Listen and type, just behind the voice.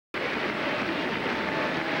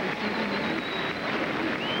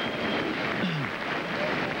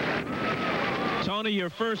Tony,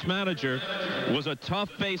 your first manager was a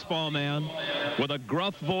tough baseball man with a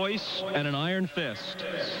gruff voice and an iron fist.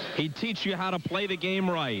 He'd teach you how to play the game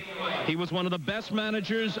right. He was one of the best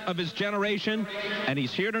managers of his generation, and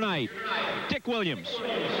he's here tonight. Dick Williams.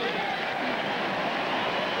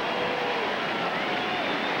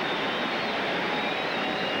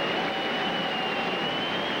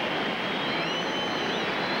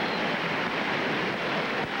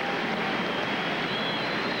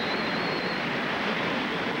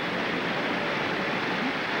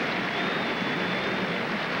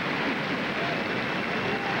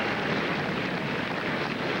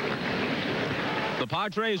 The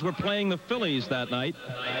Padres were playing the Phillies that night,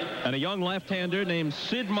 and a young left-hander named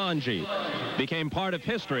Sid Monge became part of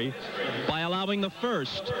history by allowing the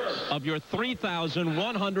first of your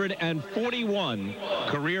 3,141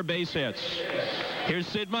 career base hits. Here's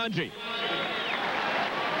Sid Monge.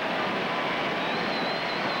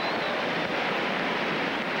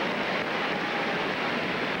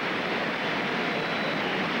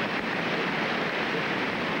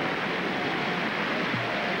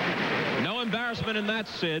 Embarrassment in that,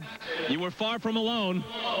 Sid. You were far from alone.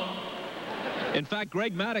 In fact,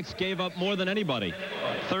 Greg Maddux gave up more than anybody,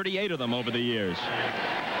 38 of them over the years.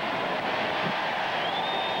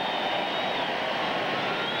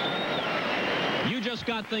 You just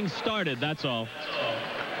got things started, that's all.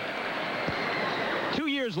 2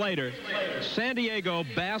 years later, San Diego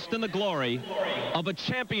basked in the glory of a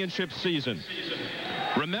championship season.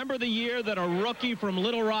 Remember the year that a rookie from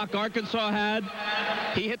Little Rock, Arkansas had?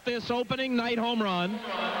 He hit this opening night home run,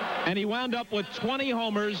 and he wound up with 20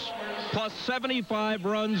 homers plus 75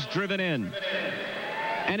 runs driven in.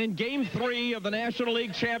 And in Game 3 of the National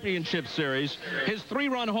League Championship Series, his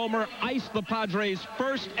 3-run homer iced the Padres'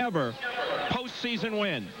 first ever postseason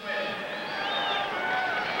win.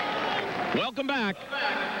 Welcome back,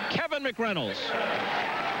 Kevin McReynolds.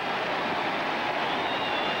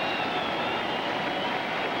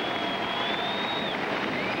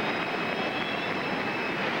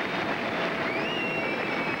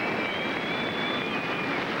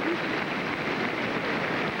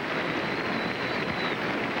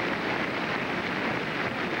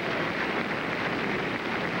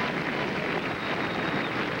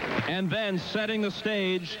 And then setting the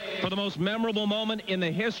stage for the most memorable moment in the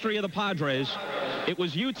history of the Padres, it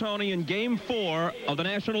was you, Tony, in Game 4 of the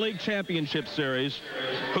National League Championship Series,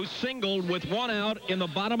 who singled with 1 out in the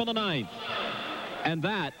bottom of the 9th. And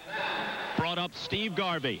that brought up Steve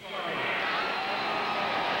Garvey.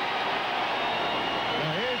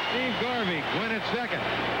 Well, here's Steve Garvey, Gwynn at second.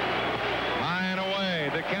 High and away,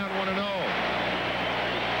 the count 1-0.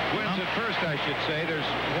 Gwynn's at first, I should say. There's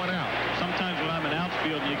 1 out. Sometimes when I'm in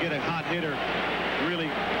outfield and you get a hot hitter really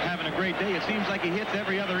having a great day, it seems like he hits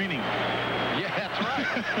every other inning. Yeah, that's right.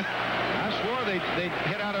 I swore they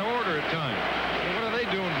hit out of order at times. What are they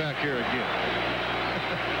doing back here again?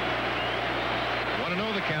 Want to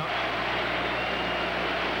know the count.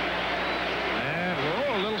 And,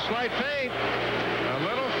 whoa, a little slight feint. A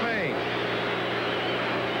little feint.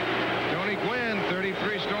 Tony Gwynn,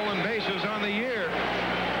 33 stolen bases on the year.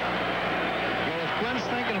 Gwynn's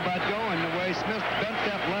thinking about going the way Smith bent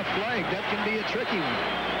that left leg. That can be a tricky one.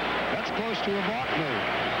 That's close to a balk move.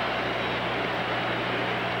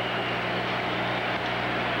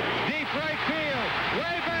 Deep right field.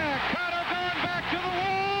 Way back. Cutter going back to the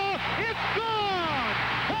wall. It's gone.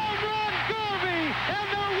 Home run Garvey. And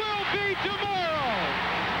there will be tomorrow.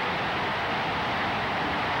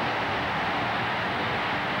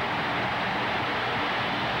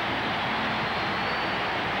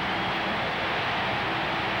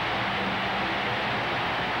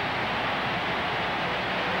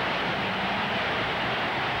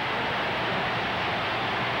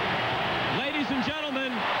 Ladies and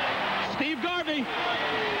gentlemen, Steve Garvey.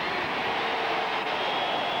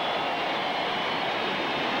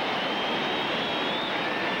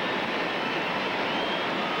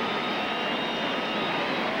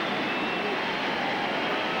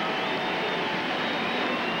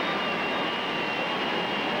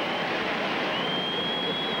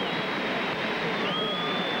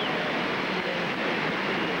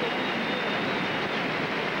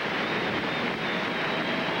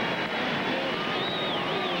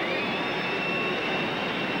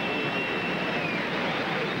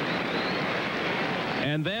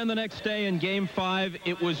 And then the next day in Game 5,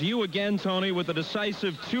 it was you again, Tony, with a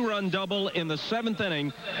decisive 2-run double in the 7th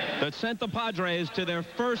inning that sent the Padres to their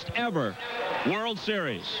first ever World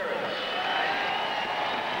Series.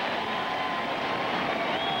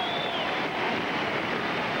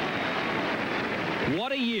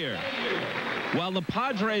 What a year. While the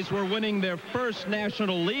Padres were winning their first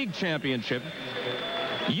National League championship,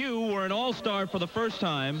 All-Star for the first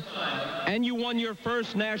time, and you won your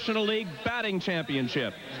first National League batting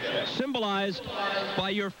championship, symbolized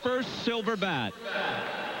by your first silver bat.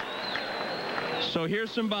 So here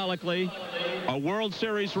symbolically, a World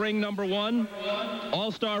Series ring #1,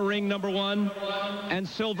 All-Star ring #1, and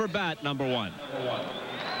silver bat #1.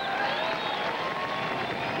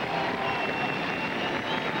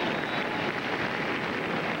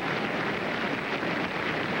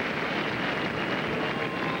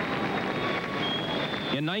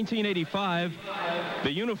 In 1985,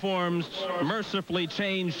 the uniforms mercifully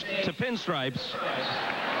changed to pinstripes,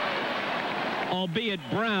 albeit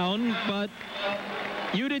brown, but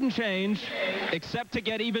you didn't change except to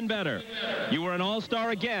get even better. You were an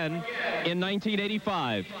All-Star again in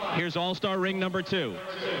 1985. Here's All-Star ring #2.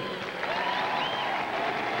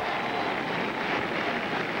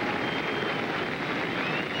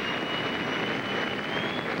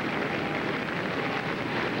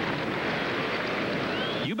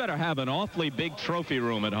 You better have an awfully big trophy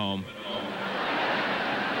room at home.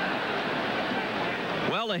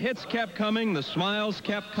 Well, the hits kept coming, the smiles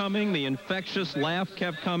kept coming, the infectious laugh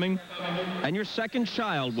kept coming, and your second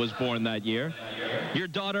child was born that year, your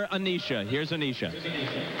daughter Anisha. Here's Anisha.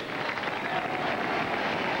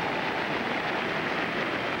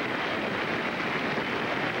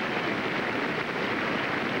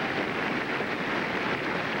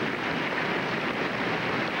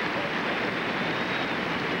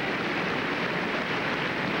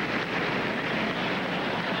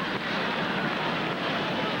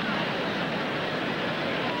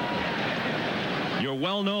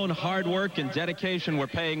 Well-known hard work and dedication were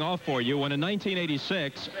paying off for you when in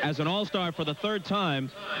 1986, as an All-Star for the third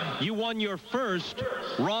time, you won your first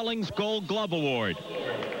Rawlings Gold Glove Award.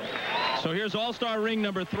 So here's All-Star ring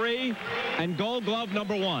 #3 and Gold Glove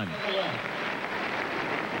 #1.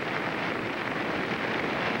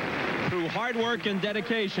 Through hard work and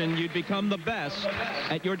dedication, you'd become the best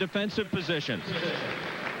at your defensive position.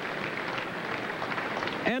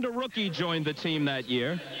 And a rookie joined the team that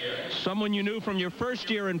year, someone you knew from your first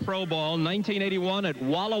year in pro ball, 1981 at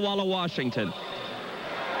Walla Walla, Washington.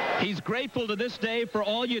 He's grateful to this day for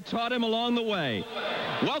all you taught him along the way.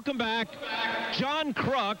 Welcome back, John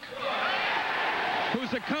Kruk,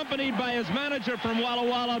 who's accompanied by his manager from Walla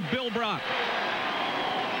Walla, Bill Brock.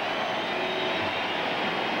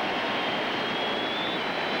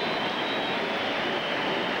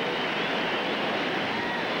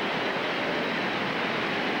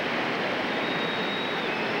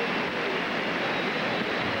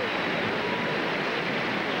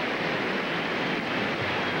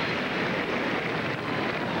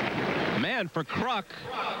 For Kruk,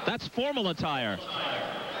 that's formal attire.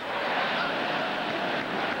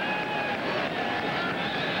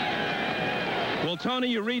 Well, Tony,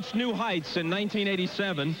 you reached new heights in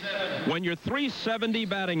 1987 when your .370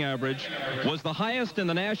 batting average was the highest in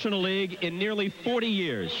the National League in nearly 40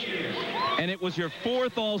 years. And it was your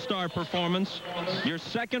fourth All-Star performance, your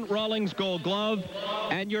second Rawlings Gold Glove,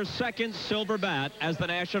 and your second silver bat as the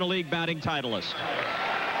National League batting titleist.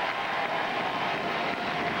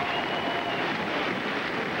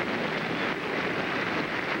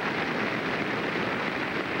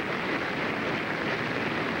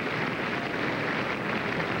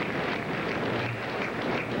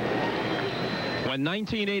 When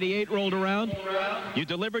 1988 rolled around, you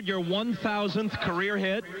delivered your 1,000th career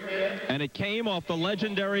hit, and it came off the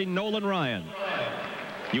legendary Nolan Ryan.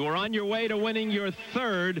 You were on your way to winning your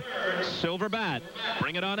third silver bat.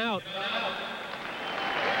 Bring it on out.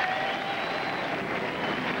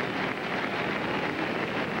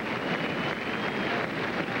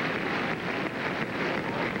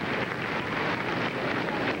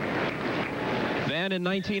 Then in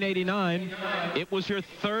 1989, it was your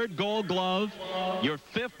third Gold Glove, your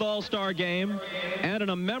fifth All-Star game, and in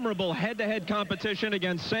a memorable head-to-head competition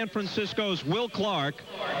against San Francisco's Will Clark,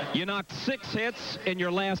 you knocked 6 hits in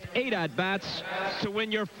your last 8 at-bats to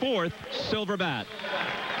win your fourth silver bat.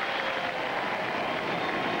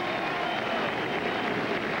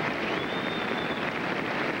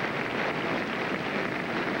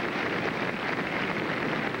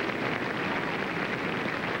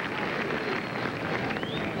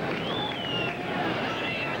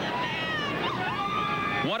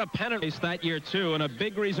 What a pennant race that year, too, and a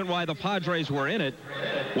big reason why the Padres were in it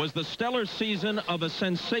was the stellar season of a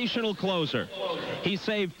sensational closer. He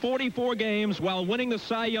saved 44 games while winning the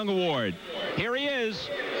Cy Young Award. Here he is,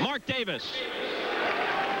 Mark Davis.